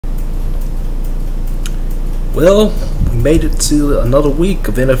Well, we made it to another week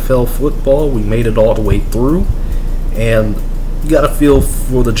of NFL football. We made it all the way through, and you got to feel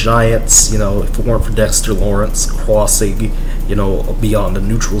for the Giants. If it weren't for Dexter Lawrence crossing, beyond the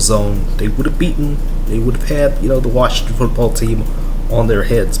neutral zone, they would have beaten. They would have had, the Washington football team on their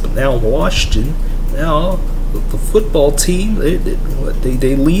heads. But now Washington, the football team, they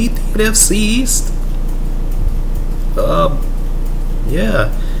lead the NFC East. Yeah,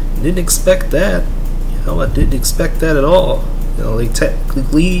 didn't expect that. I didn't expect that at all. They technically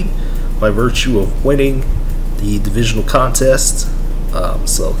lead by virtue of winning the divisional contest.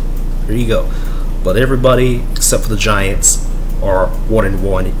 So there you go. But everybody except for the Giants are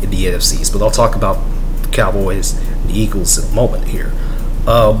 1-1 in the NFCs. But I'll talk about the Cowboys and the Eagles in a moment here.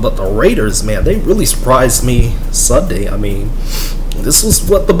 But the Raiders, man, they really surprised me Sunday. This was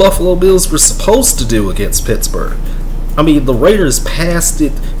what the Buffalo Bills were supposed to do against Pittsburgh. The Raiders passed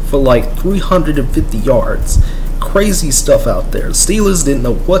it for like 350 yards. Crazy stuff out there. The Steelers didn't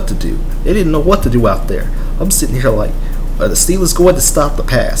know what to do. They didn't know what to do out there. I'm sitting here like, are the Steelers going to stop the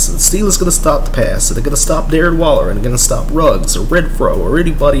pass? And the Steelers going to stop the pass. And they're going to stop Darren Waller. And they're going to stop Ruggs or Renfro or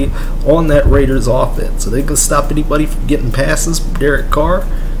anybody on that Raiders offense. Are they going to stop anybody from getting passes from Derek Carr?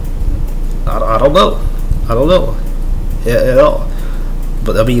 I don't know. I don't know at all.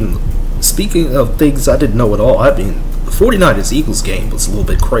 But speaking of things I didn't know at all, the 49ers-Eagles game was a little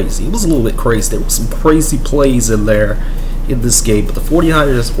bit crazy. It was a little bit crazy. There were some crazy plays in there in this game, but the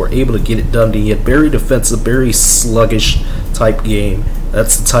 49ers were able to get it done. They had very defensive, very sluggish type game.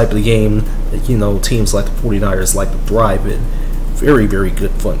 That's the type of game that, teams like the 49ers like to thrive in. Very, very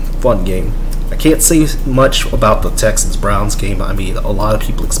good, fun game. I can't say much about the Texans-Browns game. A lot of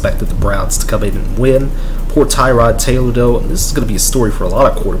people expected the Browns to come in and win. Poor Tyrod Taylor, though, and this is going to be a story for a lot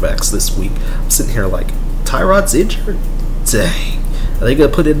of quarterbacks this week. I'm sitting here like, Tyrod's injured? Dang. Are they going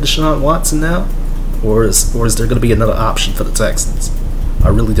to put in Deshaun Watson now? Or is there going to be another option for the Texans? I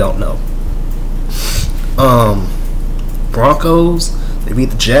really don't know. Broncos, they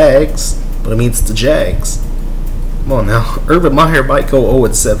beat the Jags, but it's the Jags. Come on now. Urban Meyer might go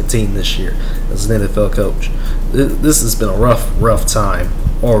 0-17 this year as an NFL coach. This has been a rough time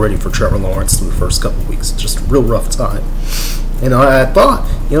already for Trevor Lawrence through the first couple of weeks. Just a real rough time. I thought,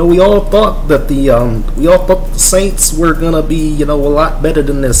 we all thought that the Saints were gonna be, a lot better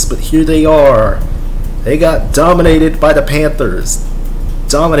than this, but here they are. They got dominated by the Panthers.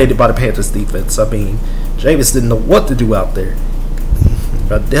 Dominated by the Panthers defense. Jameis didn't know what to do out there.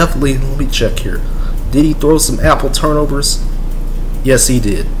 Let me check here. Did he throw some apple turnovers? Yes, he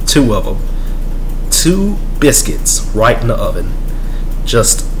did. 2 of them. 2 biscuits right in the oven.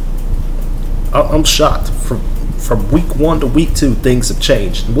 I'm shocked. From week 1 to week 2, things have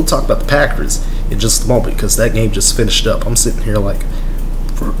changed. And we'll talk about the Packers in just a moment because that game just finished up. I'm sitting here like,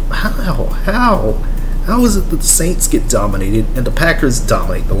 how is it that the Saints get dominated and the Packers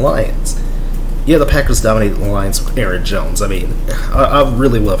dominate the Lions? Yeah, the Packers dominated the Lions with Aaron Jones. I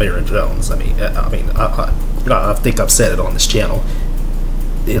really love Aaron Jones. I think I've said it on this channel,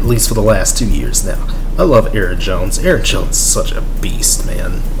 at least for the last 2 years now. I love Aaron Jones. Aaron Jones is such a beast,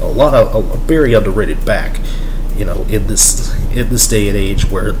 man. A very underrated back. In this day and age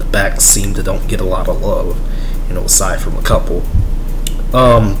where the backs seem to don't get a lot of love, aside from a couple.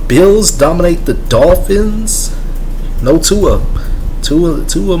 Bills dominate the Dolphins. No Tua.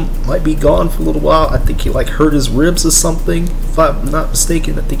 Tua might be gone for a little while. I think he hurt his ribs or something, if I'm not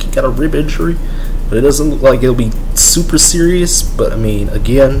mistaken. I think he got a rib injury, but it doesn't look like it'll be super serious. But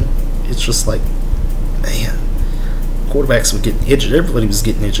again, it's just like, man, quarterbacks were getting injured. Everybody was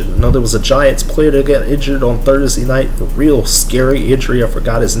getting injured. I know there was a Giants player that got injured on Thursday night. A real scary injury. I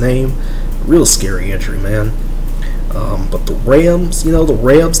forgot his name. Real scary injury, man. But the Rams,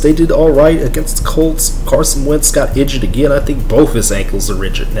 they did all right against the Colts. Carson Wentz got injured again. I think both his ankles are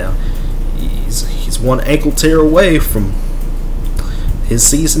injured now. He's one ankle tear away from his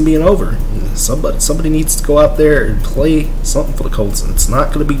season being over. Somebody needs to go out there and play something for the Colts, and it's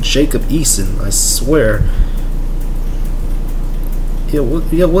not going to be Jacob Eason, I swear. Yeah,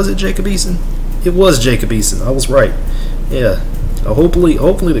 was it Jacob Eason? It was Jacob Eason. I was right. Yeah. Hopefully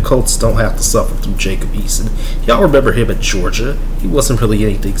the Colts don't have to suffer through Jacob Eason. Y'all remember him at Georgia. He wasn't really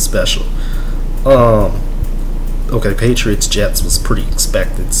anything special. Okay, Patriots-Jets was pretty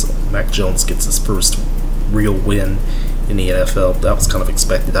expected, so Mac Jones gets his first real win in the NFL. That was kind of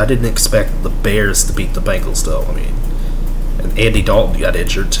expected. I didn't expect the Bears to beat the Bengals, though. And Andy Dalton got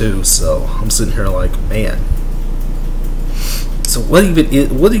injured, too, so I'm sitting here like, man. So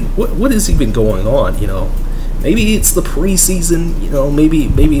what is even going on, Maybe it's the preseason, maybe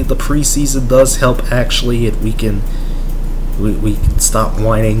the preseason does help actually, and we we can stop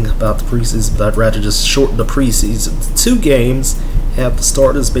whining about the preseason, but I'd rather just shorten the preseason to 2 games, have the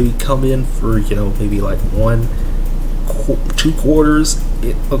starters maybe come in for, maybe like 2 quarters.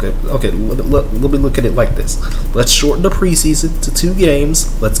 Okay, let me look at it like this. Let's shorten the preseason to 2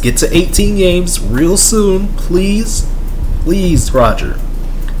 games. Let's get to 18 games real soon, please. Please, Roger.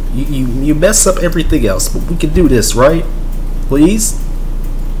 You mess up everything else, but we can do this, right? Please?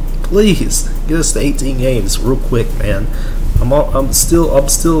 Please, get us to 18 games real quick, man. I'm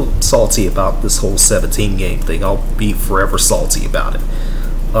still salty about this whole 17 game thing. I'll be forever salty about it.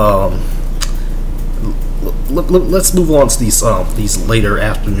 Let's move on to these later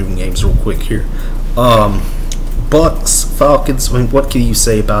afternoon games real quick here. Bucks, Falcons. I mean, what can you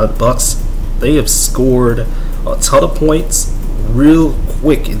say about it? Bucks, they have scored a ton of points real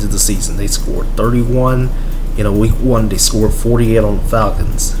quick into the season. They scored 31. Week 1 they scored 48 on the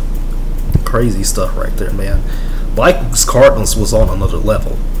Falcons. Crazy stuff right there, man. Vikings Cardinals was on another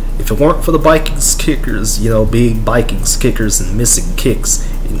level. If it weren't for the Vikings kickers, being Vikings kickers and missing kicks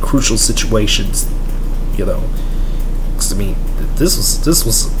in crucial situations, I mean, this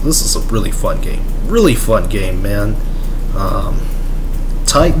was a really fun game. Really fun game, man.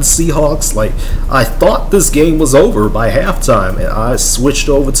 Titans Seahawks, like, I thought this game was over by halftime, and I switched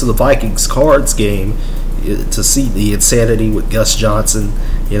over to the Vikings Cards game to see the insanity with Gus Johnson,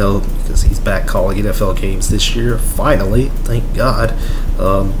 because he's back calling NFL games this year, finally, thank God.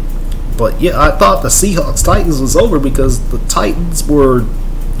 But yeah, I thought the Seahawks Titans was over because the Titans were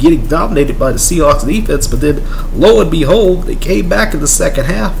getting dominated by the Seahawks defense, but then lo and behold, they came back in the second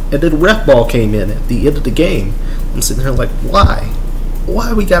half, and then ref ball came in at the end of the game. I'm sitting here like, why?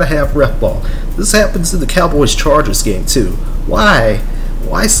 Why we gotta have ref ball? This happens in the Cowboys-Chargers game too. Why?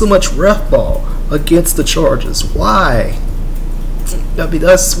 Why so much ref ball against the Chargers? Why? I mean,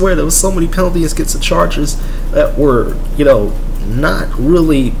 I swear there was so many penalties against the Chargers that were, not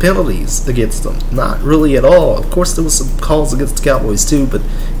really penalties against them. Not really at all. Of course, there was some calls against the Cowboys too, but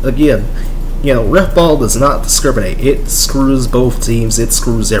again, ref ball does not discriminate. It screws both teams. It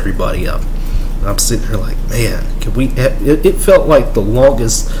screws everybody up. And I'm sitting here like, man, can we? It felt like the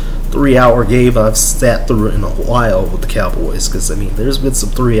longest 3-hour game I've sat through in a while with the Cowboys, because I mean, there's been some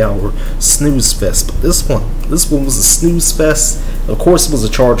 3-hour snooze fest, but this one was a snooze fest. Of course, it was a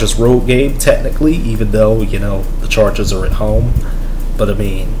Chargers road game technically, even though the Chargers are at home. But I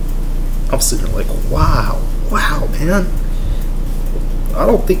mean, I'm sitting there like, wow, man. I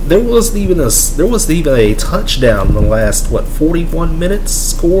don't think there wasn't even a touchdown in the last 41 minutes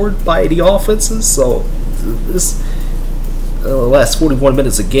scored by the offenses. So this. The last 41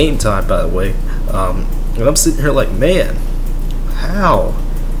 minutes of game time, by the way. And I'm sitting here like, man, how?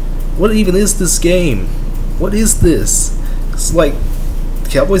 What even is this game? What is this? It's like the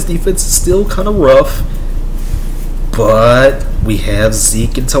Cowboys defense is still kind of rough, but we have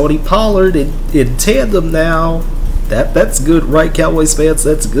Zeke and Tony Pollard in tandem now. That's good, right, Cowboys fans?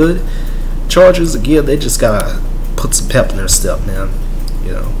 That's good. Chargers, again, they just gotta put some pep in their step, man.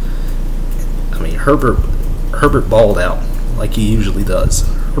 I mean, Herbert balled out like he usually does.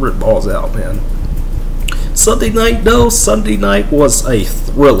 Herbert balls out, man. Sunday night was a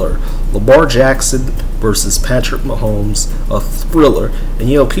thriller. Lamar Jackson versus Patrick Mahomes, a thriller.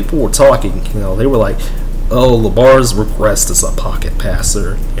 And people were talking, they were like, oh, Lamar's regressed as a pocket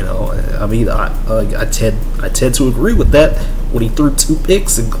passer. I mean, I tend to agree with that when he threw 2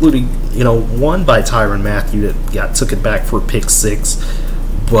 picks, including one by Tyrann Mathieu that took it back for a pick 6.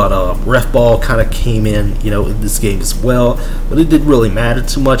 But ref ball kind of came in, in this game as well. But it didn't really matter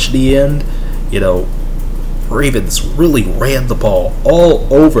too much in the end. Ravens really ran the ball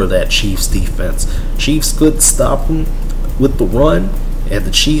all over that Chiefs defense. Chiefs couldn't stop them with the run. And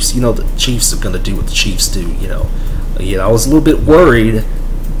the Chiefs, the Chiefs are going to do what the Chiefs do, I was a little bit worried.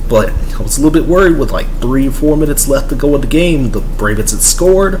 But I was a little bit worried with like 3 or 4 minutes left to go in the game. The Ravens had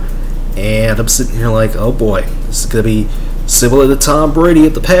scored. And I'm sitting here like, oh boy, this is going to be similar to Tom Brady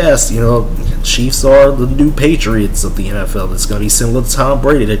at the past. Chiefs are the new Patriots of the NFL. It's going to be similar to Tom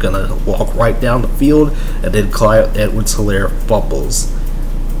Brady. They're going to walk right down the field, and then Clyde Edwards-Helaire fumbles.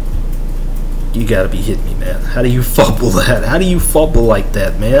 You got to be hitting me, man. How do you fumble that? How do you fumble like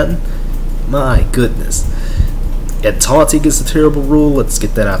that, man? My goodness. And taunting is a terrible rule. Let's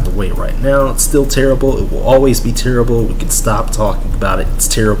get that out the way right now. It's still terrible. It will always be terrible. We can stop talking about it. It's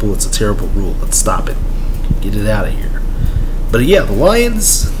terrible. It's a terrible rule. Let's stop it. Get it out of here. But yeah, the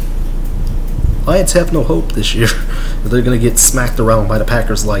Lions have no hope this year. They're going to get smacked around by the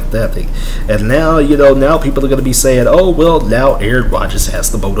Packers like that. And now, now people are going to be saying, oh, well, now Aaron Rodgers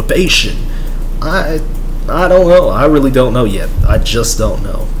has the motivation. I don't know. I really don't know yet. I just don't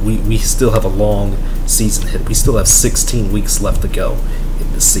know. We still have a long season hit. We still have 16 weeks left to go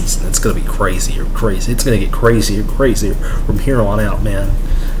in the season. It's going to be crazier, crazy. It's going to get crazier, crazier from here on out, man.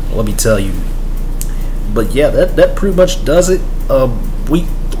 Let me tell you. But yeah, that pretty much does it. Week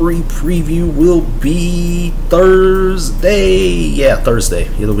 3 preview will be Thursday. Yeah, Thursday.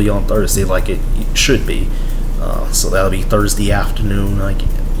 It'll be on Thursday like it should be. So that'll be Thursday afternoon. Like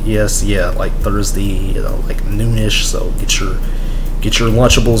like Thursday, like noonish. So get your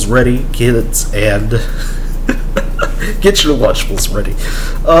Lunchables ready, kids, and get your Lunchables ready.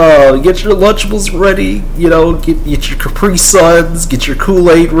 Get your Lunchables ready. Get your Capri Suns, get your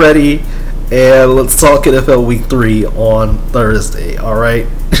Kool-Aid ready, and let's talk NFL Week 3 on Thursday. All right.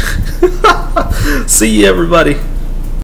 See you, everybody.